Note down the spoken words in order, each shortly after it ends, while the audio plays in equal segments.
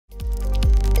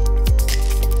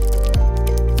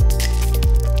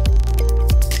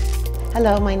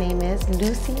Hello, my name is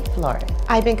Lucy Flores.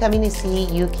 I've been coming to see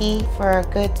Yuki for a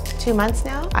good 2 months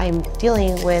now. I'm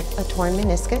dealing with a torn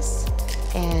meniscus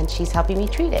and she's helping me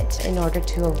treat it in order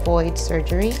to avoid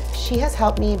surgery. She has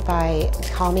helped me by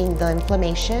calming the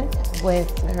inflammation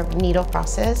with her needle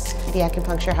process. The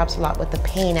acupuncture helps a lot with the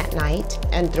pain at night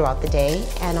and throughout the day,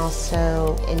 and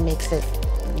also it makes it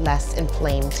less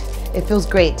inflamed. It feels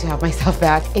great to have myself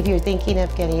back. If you're thinking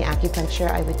of getting acupuncture,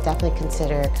 I would definitely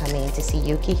consider coming to see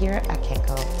Yuki here at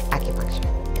Kenkou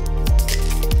Acupuncture.